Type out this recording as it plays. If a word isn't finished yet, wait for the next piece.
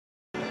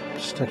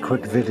Just a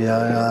quick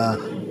video.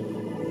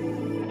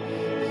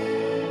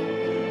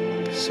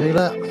 See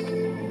that?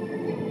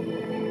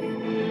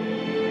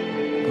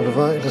 Got a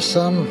view of the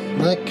sun.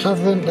 They're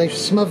covering, they've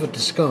smothered the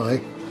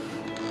sky.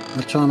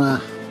 They're trying to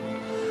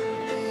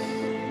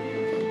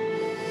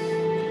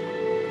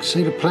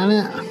see the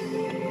planet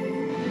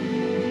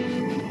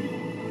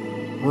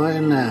right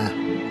in there.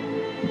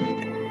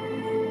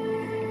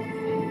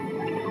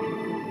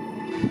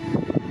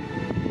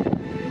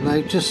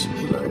 They just,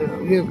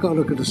 you've got to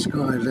look at the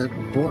sky.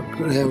 What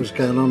the hell's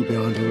going on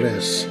behind all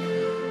this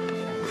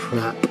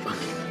crap?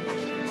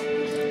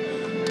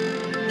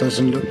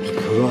 Doesn't look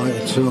right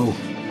at all.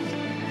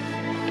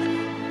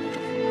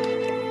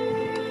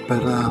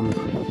 But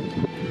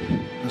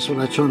that's what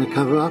they're trying to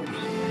cover up.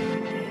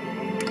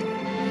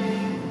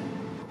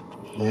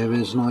 There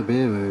is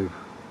Nibiru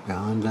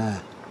behind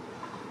there.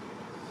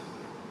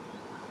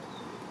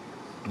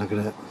 Look at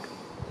it.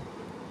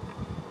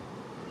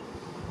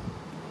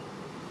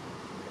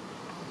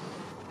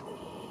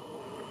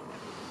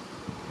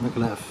 Look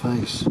at that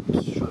face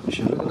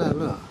structure. Look at that,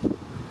 look.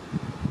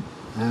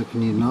 How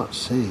can you not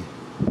see?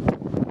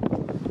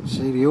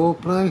 See the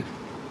orb blow?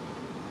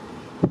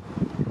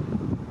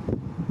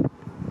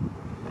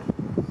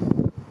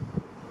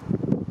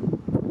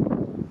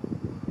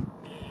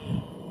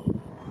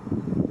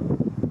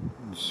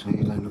 See,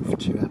 he don't look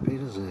too happy,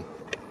 does he?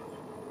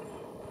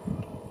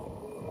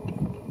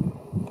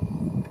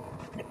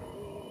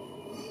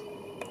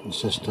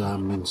 It's just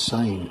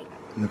insane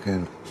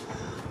looking.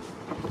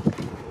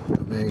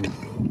 I mean,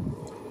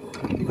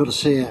 you've got to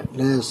see it.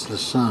 There's the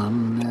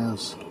sun,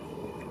 there's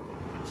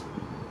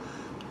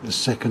the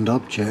second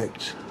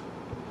object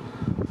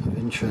of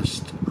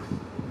interest.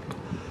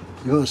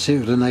 You've got to see it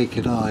with the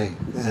naked eye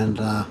and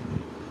to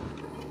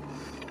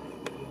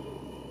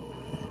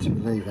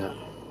believe it.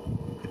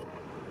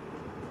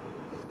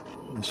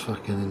 It's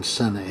fucking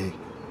insanity.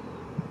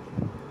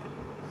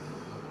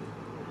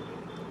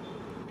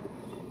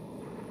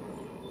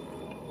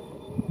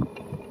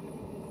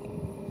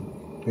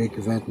 Big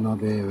red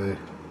nibiru.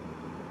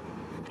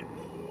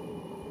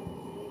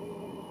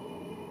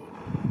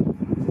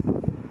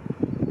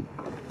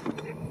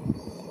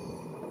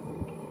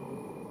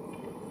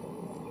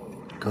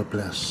 God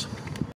bless.